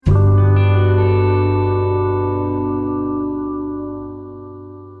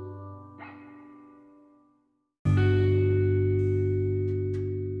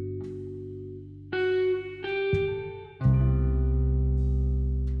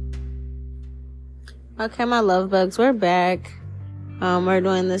Okay, my love bugs, we're back. We're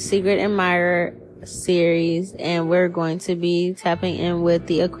doing the Secret Admirer series, and we're going to be tapping in with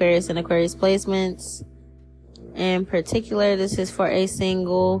the Aquarius and Aquarius placements. In particular, this is for a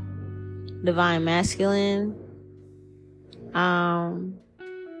single divine masculine.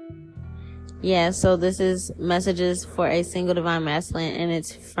 So this is messages for a single divine masculine, and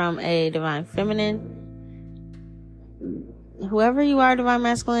it's from a divine feminine. Whoever you are, divine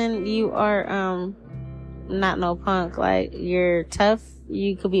masculine, you are not no punk. Like, you're tough.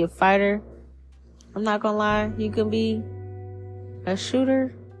 You could be a fighter. I'm not gonna lie. You could be a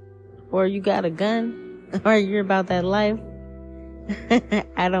shooter, or you got a gun, or you're about that life.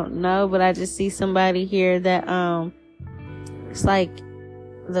 I don't know, but I just see somebody here that it's like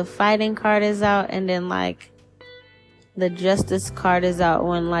the fighting card is out, and then like the justice card is out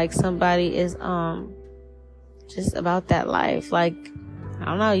when like somebody is just about that life. Like, I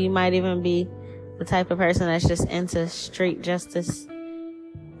don't know, you might even be the type of person that's just into street justice.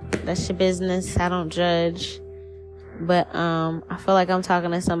 That's your business. I don't judge. But I feel like I'm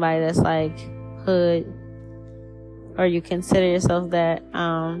talking to somebody that's like hood, or you consider yourself that.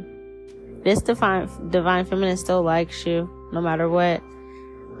 This divine feminine still likes you no matter what.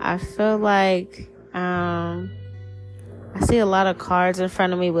 I feel like I see a lot of cards in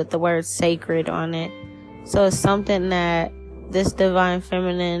front of me with the word sacred on it. So it's something that this divine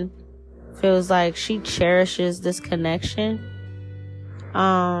feminine feels like she cherishes this connection.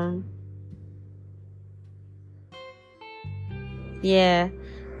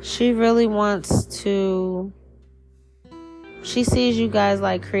 She really wants to. She sees you guys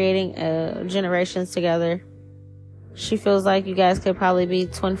like creating generations together. She feels like you guys could probably be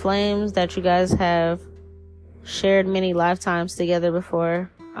twin flames, that you guys have shared many lifetimes together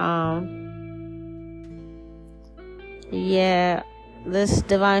before. This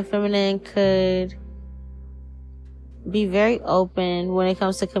divine feminine could be very open when it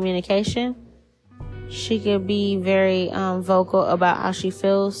comes to communication. She could be very vocal about how she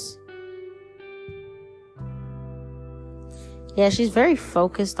feels. Yeah, she's very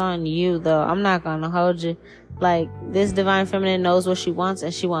focused on you, though. I'm not gonna hold you. Like, this divine feminine knows what she wants,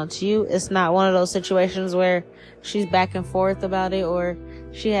 and she wants you. It's not one of those situations where she's back and forth about it, or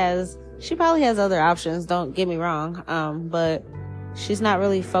she probably has other options, don't get me wrong. But she's not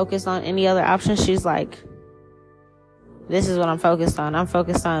really focused on any other options. She's like, this is what I'm focused on. I'm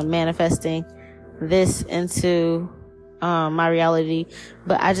focused on manifesting this into my reality.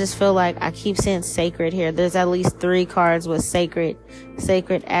 But I just feel like I keep saying sacred here. There's at least 3 cards with sacred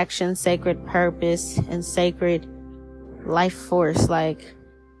action, sacred purpose, and sacred life force. Like,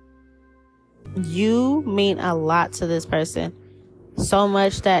 you mean a lot to this person, so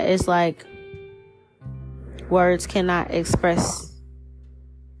much that it's like words cannot express.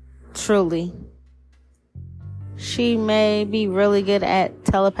 Truly, she may be really good at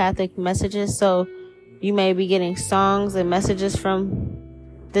telepathic messages, so you may be getting songs and messages from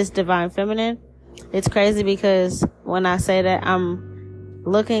this divine feminine. It's crazy because when I say that, I'm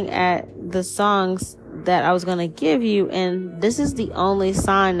looking at the songs that I was going to give you, and this is the only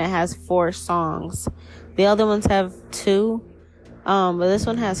sign that has 4 songs. The other ones have 2, but this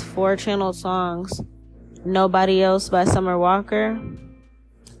one has 4 channeled songs. Nobody Else by Summer Walker.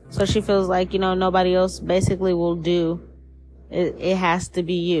 So she feels like, nobody else basically will do. It has to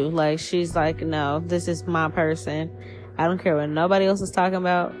be you. Like, she's like, no, this is my person. I don't care what nobody else is talking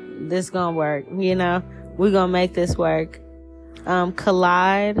about. This gonna work. We gonna make this work.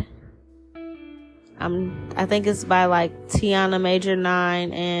 Collide. I think it's by like Tiana Major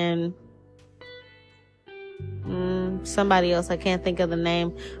 9 and somebody else. I can't think of the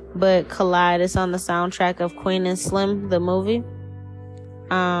name. But Collide is on the soundtrack of Queen and Slim, the movie.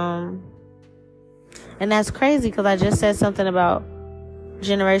 And that's crazy because I just said something about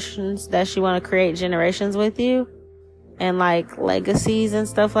generations, that she want to create generations with you and like legacies and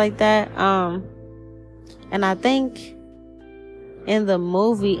stuff like that. And I think in the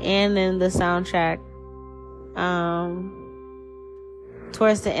movie and in the soundtrack,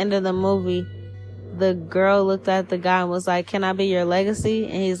 towards the end of the movie, the girl looked at the guy and was like, "Can I be your legacy?"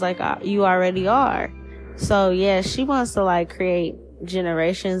 And he's like, "You already are." So yeah, she wants to like create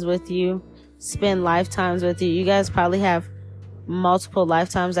generations with you, spend lifetimes with you. You guys probably have multiple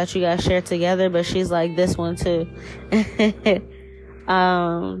lifetimes that you guys share together, but she's like, this one too.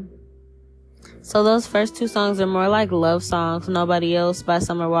 So those first 2 songs are more like love songs. Nobody Else by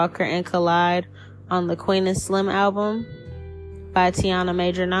Summer Walker and Collide on the Queen and Slim album by Tiana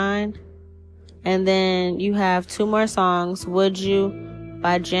Major 9. And then you have 2 more songs, Would You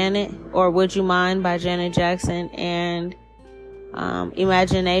by Janet, or Would You Mind by Janet Jackson, and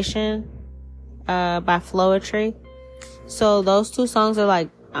Imagination by Floetry. So those two songs are like,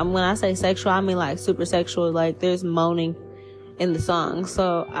 when I say sexual, I mean like super sexual. Like there's moaning in the song.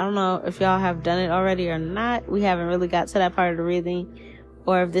 So I don't know if y'all have done it already or not. We haven't really got to that part of the reading,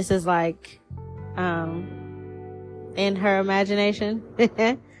 or if this is like in her imagination.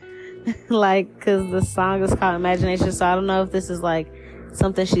 Like, because the song is called Imagination, so I don't know if this is like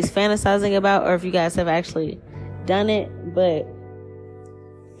something she's fantasizing about, or if you guys have actually done it. But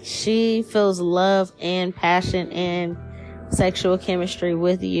she feels love and passion and sexual chemistry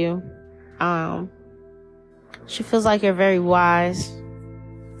with you. She feels like you're very wise.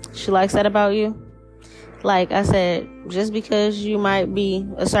 She likes that about you. Like I said, just because you might be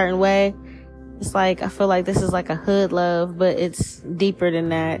a certain way, it's like, I feel like this is like a hood love, but it's deeper than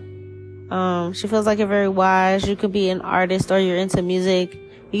that. She feels like you're very wise. You could be an artist, or you're into music.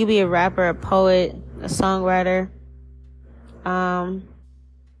 You could be a rapper, a poet, a songwriter.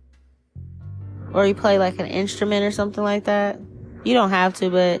 Or you play like an instrument or something like that. You don't have to,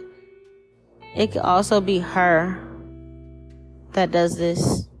 but it could also be her that does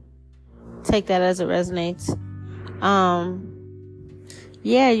this. Take that as it resonates.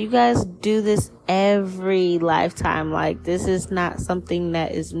 Yeah, you guys do this every lifetime. Like, this is not something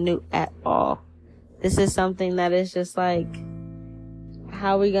that is new at all. This is something that is just like,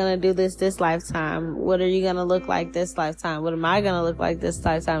 how are we gonna do this lifetime? What are you gonna look like this lifetime? What am I gonna look like this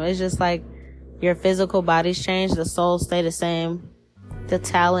lifetime? It's just like your physical bodies change, the souls stay the same. The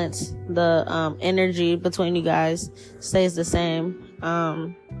talents, the energy between you guys stays the same.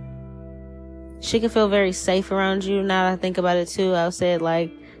 She can feel very safe around you. Now that I think about it too, I've said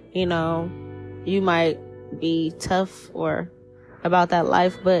like, you know, you might be tough or about that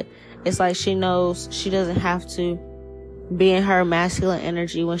life, but it's like she knows she doesn't have to be in her masculine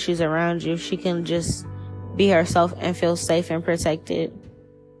energy when she's around you. She can just be herself and feel safe and protected.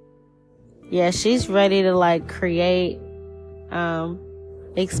 Yeah, she's ready to like create,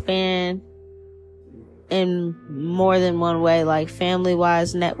 expand in more than one way, like family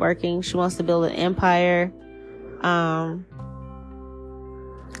wise, networking. She wants to build an empire.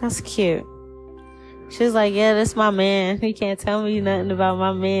 That's cute. She's like, yeah, that's my man. You can't tell me nothing about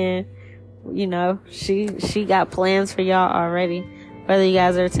my man. You know, she got plans for y'all already, whether you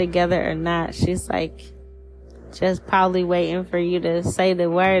guys are together or not. She's like, just probably waiting for you to say the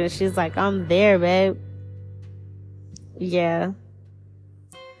word, and she's like, I'm there, babe. Yeah.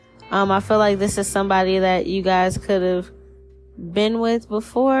 I feel like this is somebody that you guys could have been with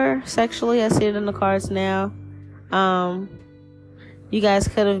before sexually. I see it in the cards now. You guys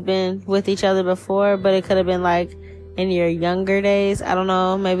could have been with each other before, but it could have been like in your younger days. I don't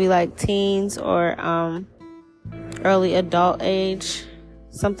know, maybe like teens or early adult age,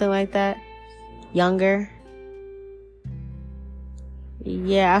 something like that. Younger.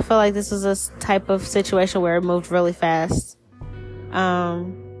 Yeah, I feel like this was a type of situation where it moved really fast.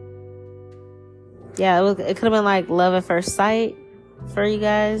 Yeah, it could have been like love at first sight for you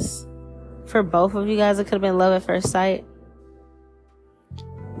guys. For both of you guys, it could have been love at first sight.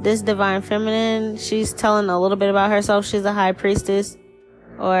 This divine feminine, she's telling a little bit about herself. She's a high priestess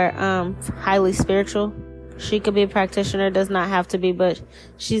or highly spiritual. She could be a practitioner, does not have to be, but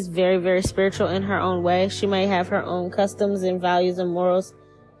she's very, very spiritual in her own way. She may have her own customs and values and morals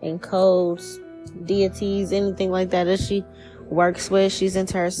and codes, deities, anything like that she works with. She's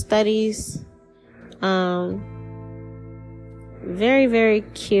into her studies. Very, very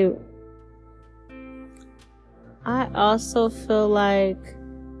cute. I also feel like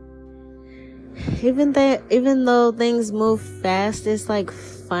even though things move fast, it's like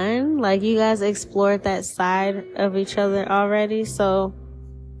fun. Like you guys explored that side of each other already, so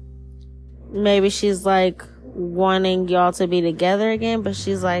maybe she's like wanting y'all to be together again, but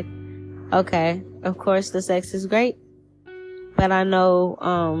she's like, okay, of course the sex is great, but I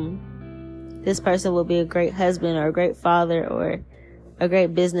know this person will be a great husband or a great father or a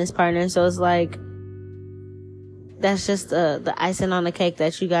great business partner. So it's like, that's just the icing on the cake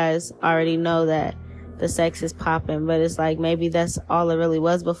that you guys already know that the sex is popping. But it's like, maybe that's all it really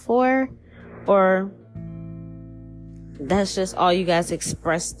was before, or that's just all you guys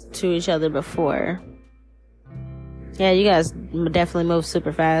expressed to each other before. Yeah, you guys definitely move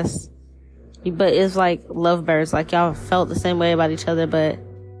super fast. But it's like lovebirds. Like y'all felt the same way about each other, but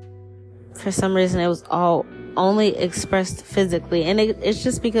for some reason it was all only expressed physically. And it's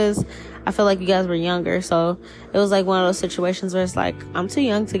just because I feel like you guys were younger, so it was like one of those situations where it's like, I'm too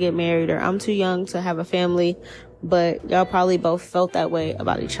young to get married, or I'm too young to have a family, but y'all probably both felt that way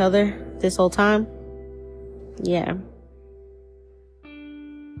about each other this whole time. Yeah.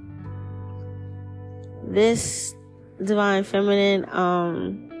 This divine feminine,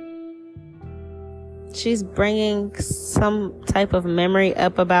 she's bringing some type of memory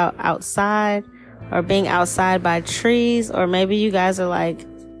up about outside or being outside by trees, or maybe you guys are like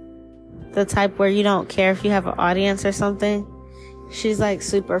the type where you don't care if you have an audience or something. She's like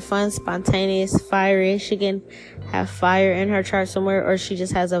super fun, spontaneous, fiery. She can have fire in her chart somewhere, or she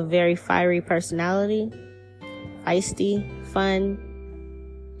just has a very fiery personality. Feisty, fun.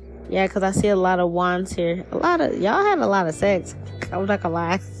 Yeah, because I see a lot of wands here. Y'all had a lot of sex. I'm not gonna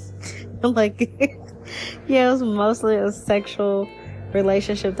lie. I'm like, yeah, it was mostly a sexual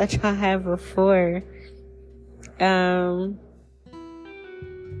relationship that y'all had before.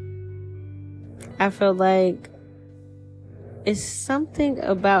 I feel like it's something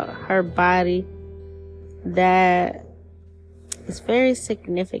about her body that is very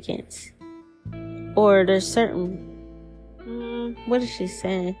significant. Or there's certain, what is she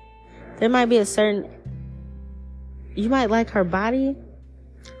saying? There might be you might like her body,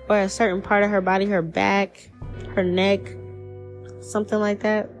 or a certain part of her body, her back, her neck, something like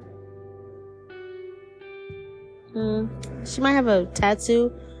that. She might have a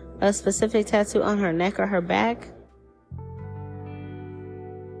tattoo, a specific tattoo on her neck or her back.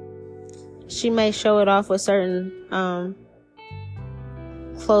 She may show it off with certain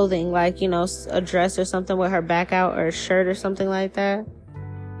clothing, like, a dress or something with her back out, or a shirt or something like that.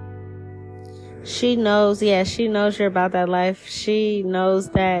 She knows you're about that life. She knows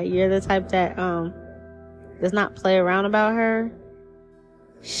that you're the type that does not play around about her.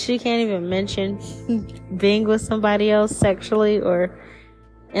 She can't even mention being with somebody else sexually or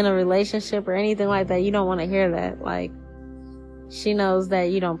in a relationship or anything like that. You don't want to hear that. Like, she knows that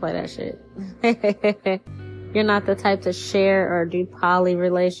you don't play that shit. You're not the type to share or do poly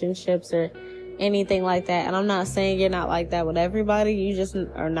relationships or anything like that. And I'm not saying you're not like that with everybody. You just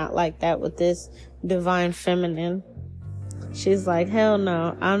are not like that with this divine feminine. She's like, hell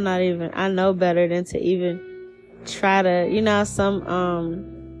no, I know better than to even try to,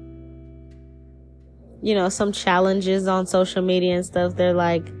 some challenges on social media and stuff. They're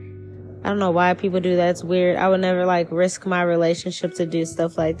like, I don't know why people do that. It's weird. I would never risk my relationship to do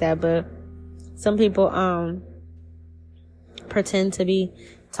stuff like that. But some people, pretend to be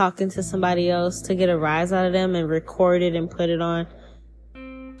talking to somebody else to get a rise out of them and record it and put it on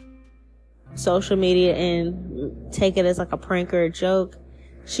social media and take it as a prank or a joke.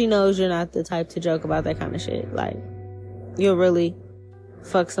 She knows you're not the type to joke about that kind of shit. Like, you'll really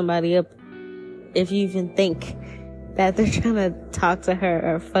fuck somebody up if you even think that they're trying to talk to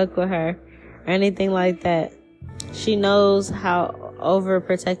her or fuck with her or anything like that. She knows how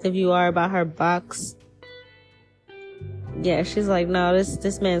overprotective you are about her box. Yeah, she's like, no,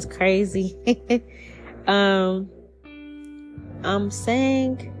 this man's crazy. I'm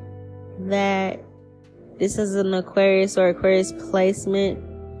saying that this is an Aquarius or Aquarius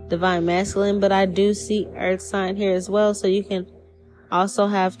placement, divine masculine, but I do see earth sign here as well. So you can also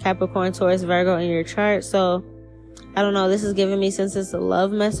have Capricorn, Taurus, Virgo in your chart. So I don't know, this is giving me, since it's a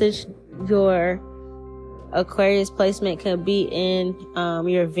love message, your Aquarius placement could be in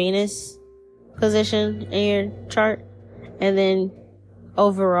your Venus position in your chart. And then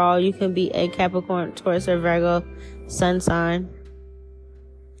overall, you can be a Capricorn, Taurus, or Virgo sun sign.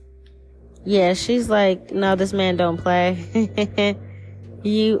 Yeah, she's like, no, this man don't play.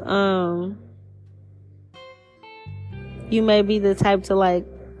 You may be the type to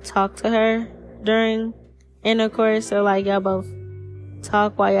talk to her during intercourse, or y'all both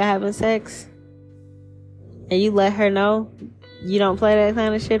talk while you're having sex, and you let her know you don't play that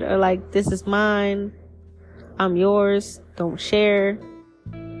kind of shit, or this is mine, I'm yours, don't share,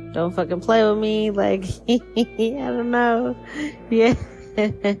 don't fucking play with me. I don't know. Yeah.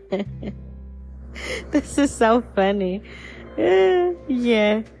 This is so funny.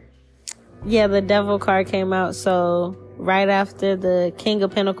 Yeah, the Devil card came out, so right after the King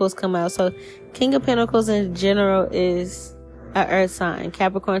of Pentacles come out. So King of Pentacles in general is a earth sign,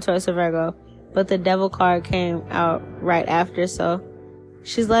 Capricorn, Taurus, or Virgo, but the Devil card came out right after. So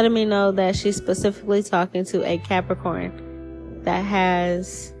she's letting me know that she's specifically talking to a Capricorn that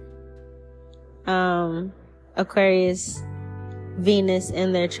has Aquarius Venus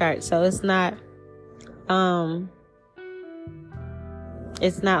in their chart. So it's not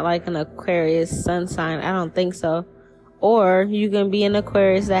like an Aquarius sun sign. I don't think so. Or you can be an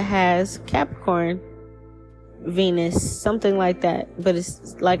Aquarius that has Capricorn Venus, something like that. But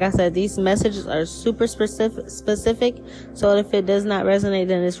it's like I said, these messages are super specific. So if it does not resonate,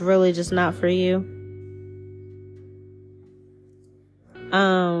 then it's really just not for you.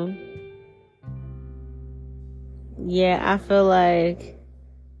 Yeah, I feel like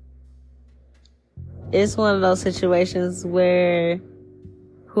it's one of those situations where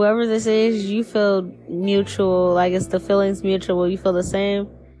whoever this is, you feel mutual, like it's the feelings mutual. You feel the same.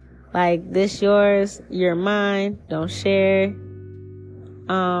 Like, this yours, you're mine, don't share.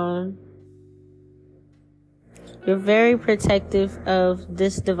 You're very protective of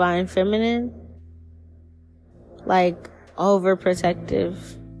this divine feminine. Like, overprotective.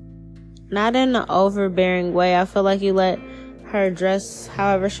 Not in an overbearing way. I feel like you let her dress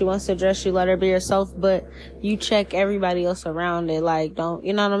however she wants to dress. You let her be herself, but you check everybody else around it. Like, don't,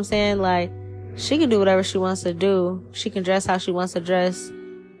 you know what I'm saying? Like, she can do whatever she wants to do. She can dress how she wants to dress.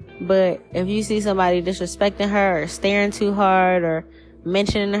 But if you see somebody disrespecting her or staring too hard or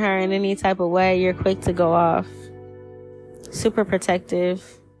mentioning her in any type of way, you're quick to go off. Super protective.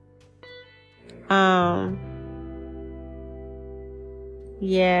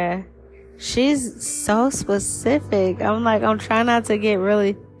 Yeah. She's so specific. I'm trying not to get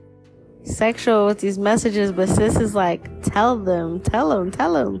really sexual with these messages, but sis is like, tell them.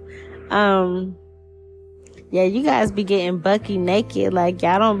 Yeah, you guys be getting bucky naked. Like,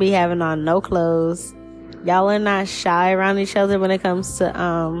 y'all don't be having on no clothes. Y'all are not shy around each other when it comes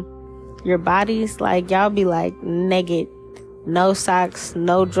to your bodies. Like, y'all be like naked. No socks,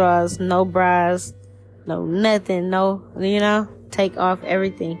 no drawers, no bras, no nothing, no, take off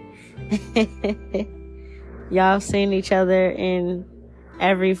everything. Y'all seen each other in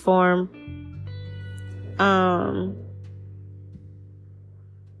every form.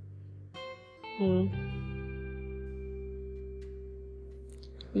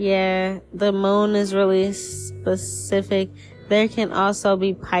 Yeah, the moon is really specific. There can also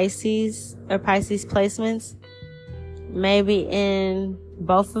be Pisces or Pisces placements. Maybe in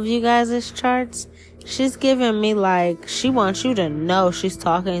both of you guys' charts. She's giving me like, she wants you to know she's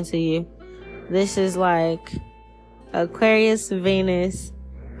talking to you. This is like Aquarius, Venus,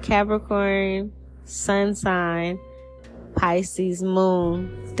 Capricorn, Sun sign, Pisces,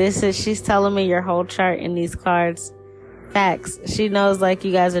 Moon. She's telling me your whole chart in these cards. Facts. She knows like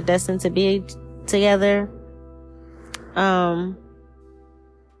you guys are destined to be together.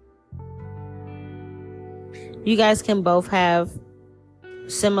 You guys can both have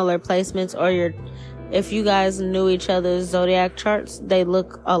similar placements, or if you guys knew each other's zodiac charts, they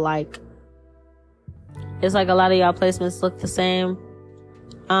look alike. It's like a lot of y'all placements look the same.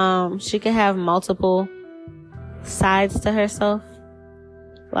 She can have multiple sides to herself,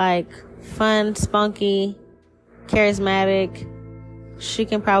 like fun, spunky, charismatic. She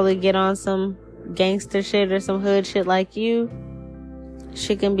can probably get on some gangster shit or some hood shit like you.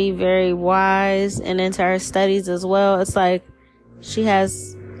 She can be very wise and into her studies as well. It's like she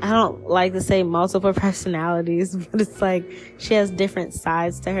has, I don't like to say multiple personalities, but it's like she has different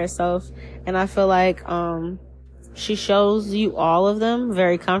sides to herself. And I feel like she shows you all of them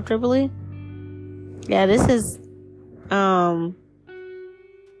very comfortably. Yeah, this is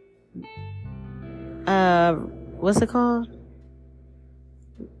what's it called?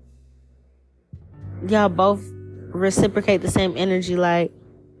 Y'all both reciprocate the same energy. Like,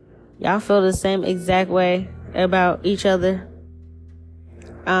 y'all feel the same exact way about each other.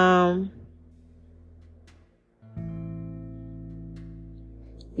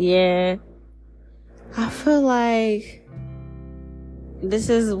 Yeah, I feel like this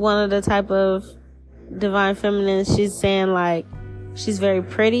is one of the type of divine feminine. She's saying like she's very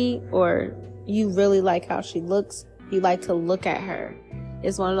pretty, or you really like how she looks. You like to look at her.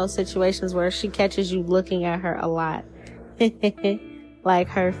 It's one of those situations where she catches you looking at her a lot. Like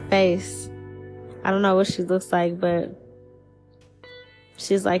her face. I don't know what she looks like, but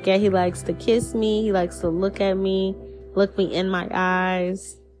she's like, yeah, he likes to kiss me. He likes to look at me, look me in my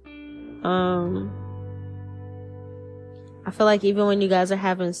eyes. I feel like even when you guys are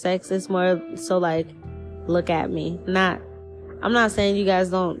having sex, it's more so like, look at me. I'm not saying you guys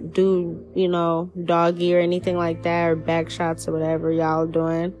don't do, doggy or anything like that, or back shots or whatever y'all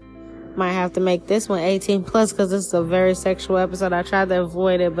doing. Might have to make this one 18 plus because this is a very sexual episode. I tried to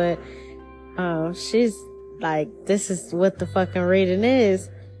avoid it, but she's like, this is what the fucking reading is.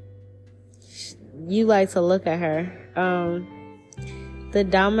 You like to look at her. The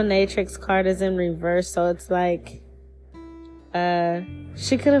dominatrix card is in reverse, so it's like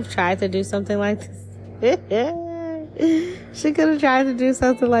she could have tried to do something like this. She could have tried to do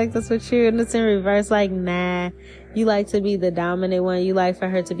something like this with you, and it's in reverse. Like, nah, you like to be the dominant one. You like for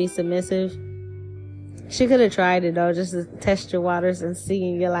her to be submissive. She could have tried it though, just to test your waters and see,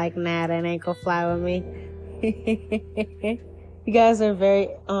 and you're like, nah, that ain't gonna fly with me. You guys are very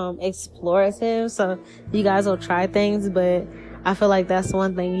explorative, so you guys will try things, but I feel like that's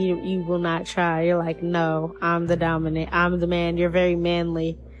one thing you will not try. You're like, no, I'm the dominant. I'm the man. You're very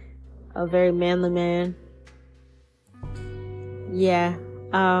manly. A very manly man. Yeah.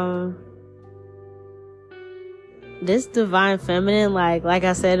 This divine feminine, like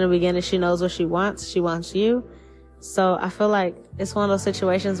I said in the beginning, she knows what she wants. She wants you. So I feel like it's one of those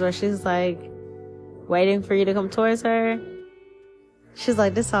situations where she's like waiting for you to come towards her. She's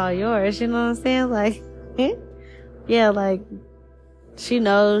like, this all yours. You know what I'm saying? Like, yeah, like she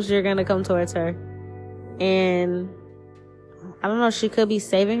knows you're going to come towards her. And I don't know, she could be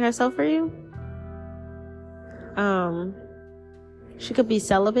saving herself for you. She could be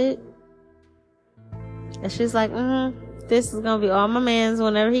celibate. And she's like, this is gonna be all my man's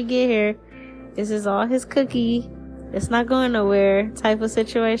whenever he get here. This is all his cookie. It's not going nowhere type of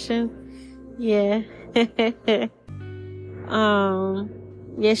situation. Yeah.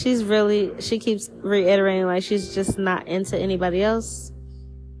 Yeah, she keeps reiterating like she's just not into anybody else.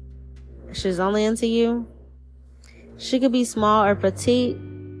 She's only into you. She could be small or petite.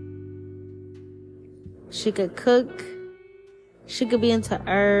 She could cook. She could be into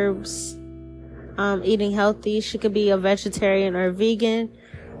herbs. Eating healthy. She could be a vegetarian or a vegan,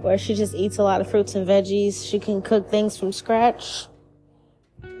 or she just eats a lot of fruits and veggies. She can cook things from scratch.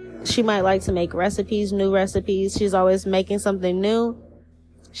 She might like to make recipes, new recipes. She's always making something new.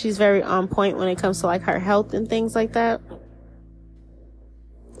 She's very on point when it comes to like her health and things like that.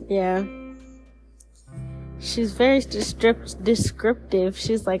 Yeah. She's very descriptive.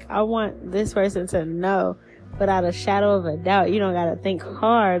 She's like, I want this person to know without a shadow of a doubt. You don't gotta think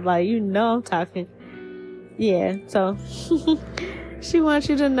hard. Like, you know I'm talking. Yeah, so she wants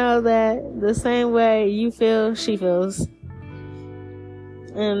you to know that the same way you feel, she feels.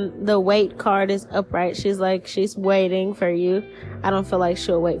 And the wait card is upright. She's like, she's waiting for you. I don't feel like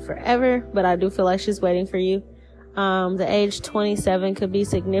she'll wait forever, but I do feel like she's waiting for you. The age 27 could be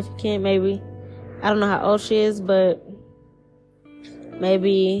significant. Maybe, I don't know how old she is, but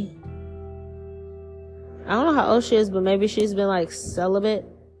maybe, I don't know how old she is, but maybe she's been like celibate,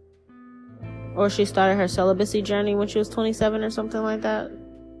 or she started her celibacy journey when she was 27 or something like that.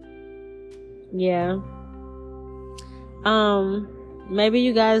 Yeah. Maybe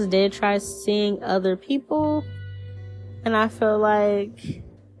you guys did try seeing other people, and I feel like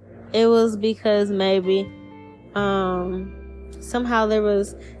it was because maybe somehow there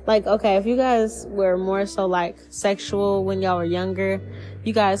was like, okay, if you guys were more so like sexual when y'all were younger,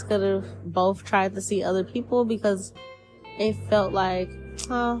 you guys could have both tried to see other people because it felt like,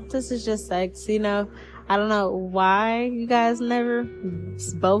 oh, this is just sex, you know. I don't know why you guys never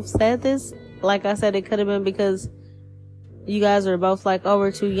both said this. Like I said, it could have been because you guys were both like, oh,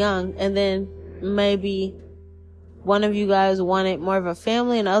 we're too young, and then maybe one of you guys wanted more of a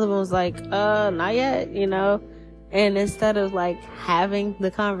family and the other one was like, not yet, you know. And instead of like having the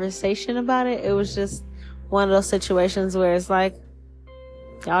conversation about it, it was just one of those situations where it's like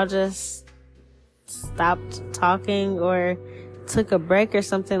y'all just stopped talking or took a break or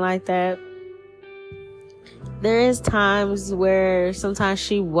something like that. There is times where sometimes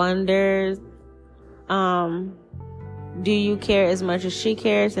she wonders, do you care as much as she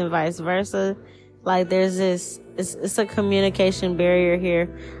cares, and vice versa? Like, there's this, it's a communication barrier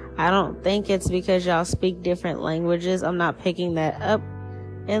here. I don't think it's because y'all speak different languages. I'm not picking that up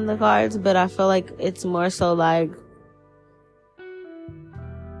in the cards, but I feel like it's more so like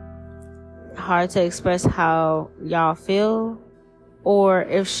hard to express how y'all feel. Or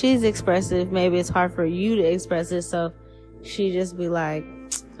if she's expressive, maybe it's hard for you to express it, so she just be like,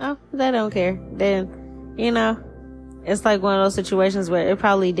 oh, they don't care. Then, you know, it's like one of those situations where it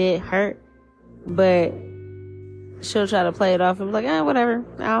probably did hurt, but she'll try to play it off and be like, whatever,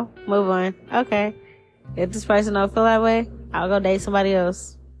 I'll move on. Okay, if this person don't feel that way, I'll go date somebody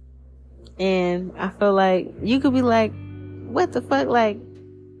else. And I feel like you could be like, what the fuck, like,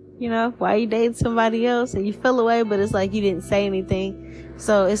 you know, why you dating somebody else? And you feel away, but it's like you didn't say anything.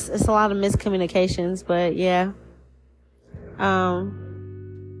 So it's a lot of miscommunications, but yeah.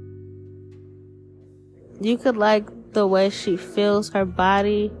 You could like the way she feels her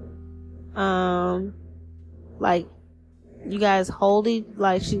body. Like you guys hold it,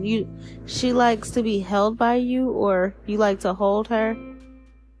 like she likes to be held by you, or you like to hold her.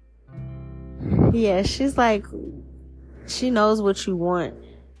 Yeah, she's like, she knows what you want.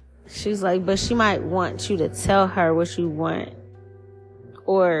 She's like, but she might want you to tell her what you want.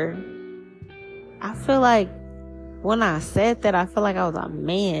 Or I feel like when I said that, I feel like I was a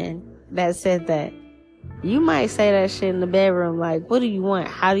man that said that. You might say that shit in the bedroom, like, what do you want?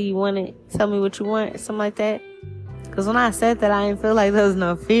 How do you want it? Tell me what you want, something like that. Because when I said that, I didn't feel like there was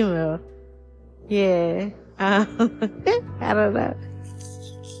no female. Yeah. I don't know.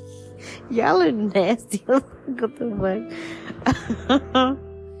 Y'all are nasty. What the fuck?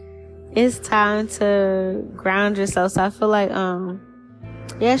 It's time to ground yourself. So I feel like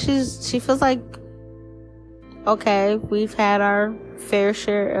yeah, she feels like, okay, we've had our fair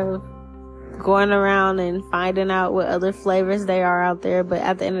share of going around and finding out what other flavors they are out there. But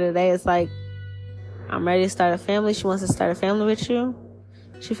at the end of the day, it's like, I'm ready to start a family. She wants to start a family with you.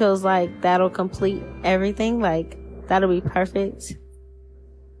 She feels like that'll complete everything. Like, that'll be perfect.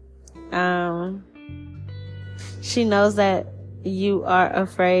 She knows that you are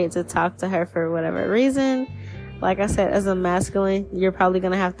afraid to talk to her for whatever reason. Like I said, as a masculine, you're probably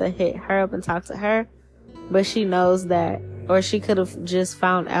going to have to hit her up and talk to her. But she knows that, or she could have just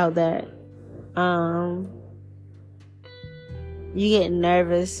found out that you get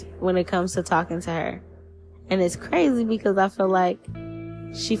nervous when it comes to talking to her. And it's crazy because I feel like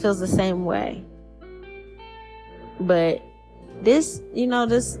she feels the same way. But this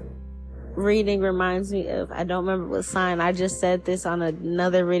reading reminds me of, I don't remember what sign. I just said this on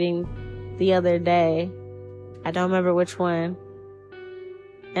another reading the other day. I don't remember which one.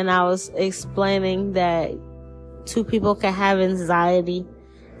 And I was explaining that two people can have anxiety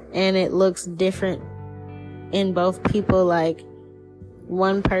and it looks different in both people. Like,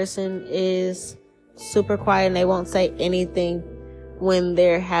 one person is super quiet and they won't say anything when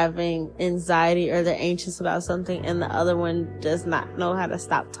they're having anxiety or they're anxious about something, and the other one does not know how to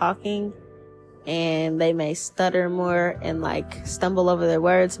stop talking, and they may stutter more and like stumble over their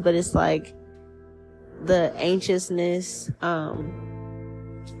words. But it's like the anxiousness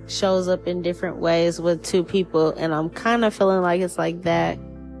shows up in different ways with two people, and I'm kind of feeling like it's like that.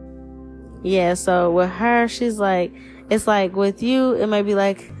 Yeah, so with her, she's like, it's like with you, it might be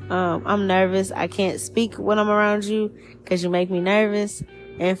like, I'm nervous. I can't speak when I'm around you because you make me nervous.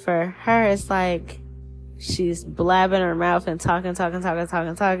 And for her, it's like she's blabbing her mouth and talking.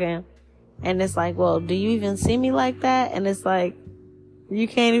 And it's like, well, do you even see me like that? And it's like, you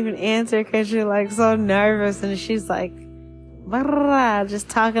can't even answer because you're like so nervous. And she's like, just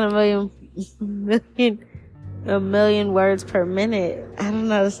talking a million words per minute. I don't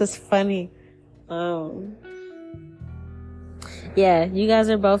know. This is funny. Yeah, you guys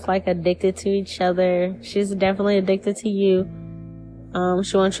are both like addicted to each other. She's definitely addicted to you.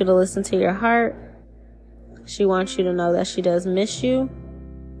 She wants you to listen to your heart. She wants you to know that she does miss you.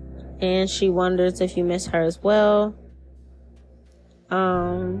 And she wonders if you miss her as well.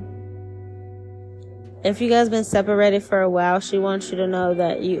 If you guys been separated for a while, she wants you to know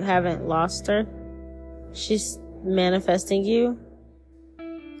that you haven't lost her. She's manifesting you.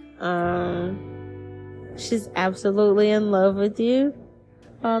 She's absolutely in love with you.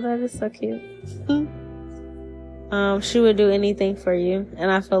 Oh, that is so cute. She would do anything for you, and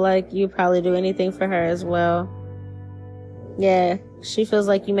I feel like you probably do anything for her as well. Yeah, she feels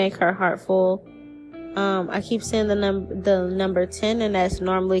like you make her heart full. I keep saying the number 10, and that's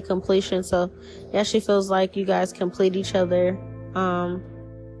normally completion. So yeah, she feels like you guys complete each other.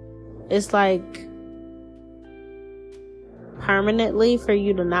 It's like permanently for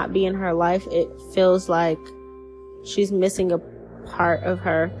you to not be in her life. It feels like she's missing a part of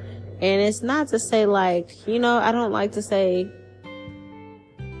her. And it's not to say like, I don't like to say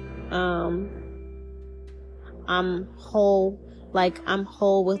I'm whole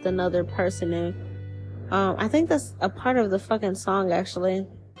with another person. And I think that's a part of the fucking song, actually.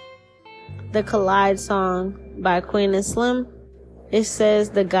 The Collide song by Queen and Slim. It says,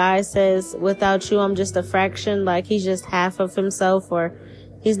 the guy says, without you, I'm just a fraction. Like, he's just half of himself, or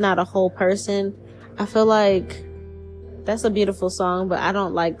he's not a whole person. I feel like that's a beautiful song, but I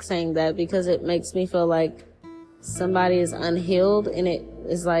don't like saying that because it makes me feel like somebody is unhealed, and it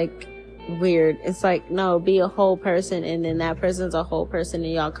is like weird. It's like, no, be a whole person, and then that person's a whole person,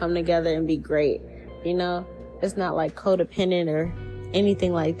 and y'all come together and be great. It's not like codependent or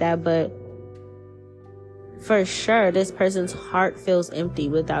anything like that, but for sure, this person's heart feels empty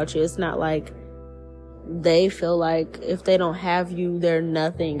without you. It's not like they feel like if they don't have you, they're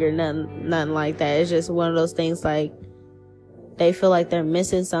nothing or nothing like that. It's just one of those things like they feel like they're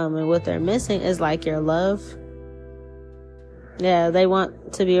missing something, and what they're missing is like your love. Yeah, they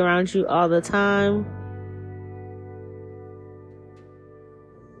want to be around you all the time.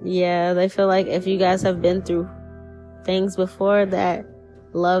 Yeah, they feel like if you guys have been through things before, that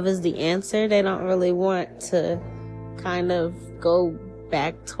love is the answer. They don't really want to kind of go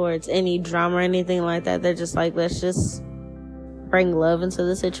back towards any drama or anything like that. They're just like, let's just bring love into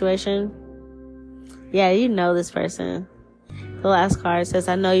the situation. Yeah, you know this person. The last card says,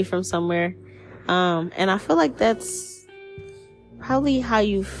 I know you from somewhere. And I feel like that's probably how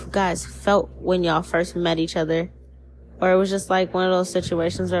you guys felt when y'all first met each other. Or it was just like one of those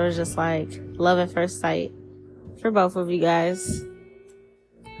situations where it was just like love at first sight for both of you guys.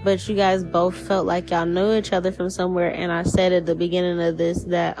 but you guys both felt like y'all knew each other from somewhere. And I said at the beginning of this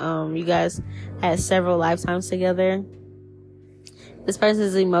that you guys had several lifetimes together. This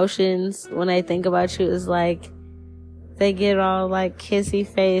person's emotions when they think about you is like they get all like kissy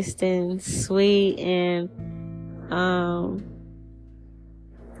faced and sweet, and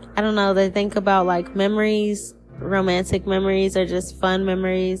I don't know, they think about like memories, romantic memories, or just fun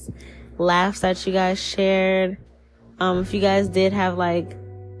memories, laughs that you guys shared. If you guys did have like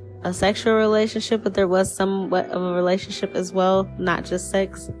a sexual relationship, but there was somewhat of a relationship as well, not just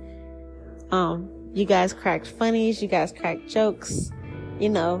sex. You guys cracked funnies, you guys cracked jokes,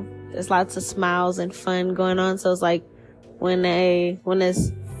 there's lots of smiles and fun going on. So it's like when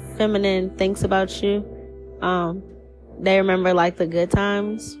this feminine thinks about you, they remember like the good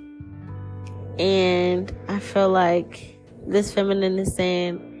times. And I feel like this feminine is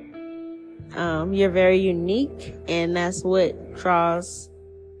saying, you're very unique, and that's what draws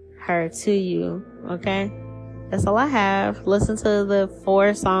her to you. Okay, that's all I have. Listen to the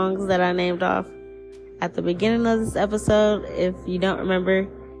 4 songs that I named off at the beginning of this episode. If you don't remember,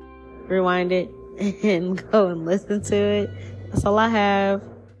 rewind it and go and listen to it. That's all I have.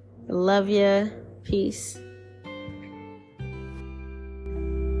 Love ya. Peace.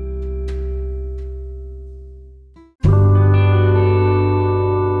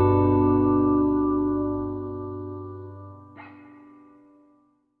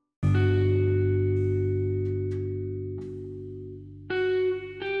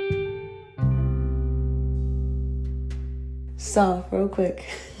 So, real quick,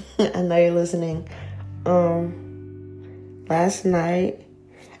 I know you're listening. Last night,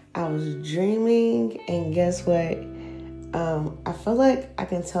 I was dreaming, and guess what? I feel like I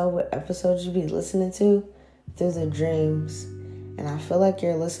can tell what episodes you be listening to through the dreams. And I feel like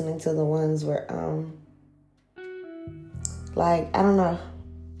you're listening to the ones where, I don't know.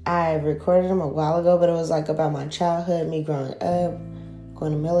 I recorded them a while ago, but it was like about my childhood, me growing up,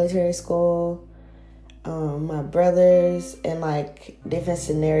 going to military school, my brothers, and like different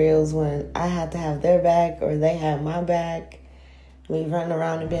scenarios when I had to have their back or they had my back, me running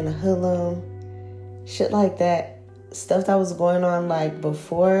around and being a hoodlum, shit like that, stuff that was going on like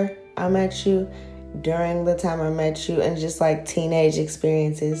before I met you, during the time I met you, and just like teenage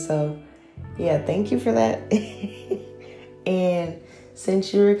experiences. So yeah, thank you for that. And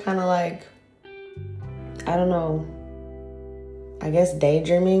since you were kind of like, I don't know, I guess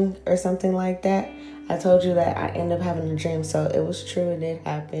daydreaming or something like that, I told you that I ended up having a dream, so it was true, it did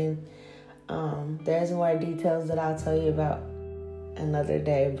happen. There's more details that I'll tell you about another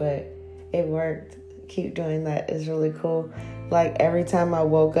day, but it worked. Keep doing that. It's really cool. Like every time I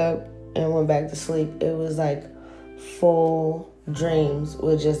woke up and went back to sleep, it was like full dreams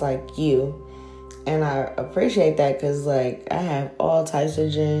with just like you. And I appreciate that because like I have all types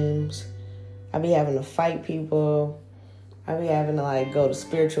of dreams. I be having to fight people. I be having to like go to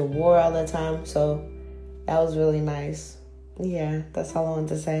spiritual war all the time. So that was really nice. Yeah, that's all I wanted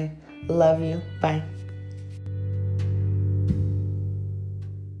to say. Love you. Bye.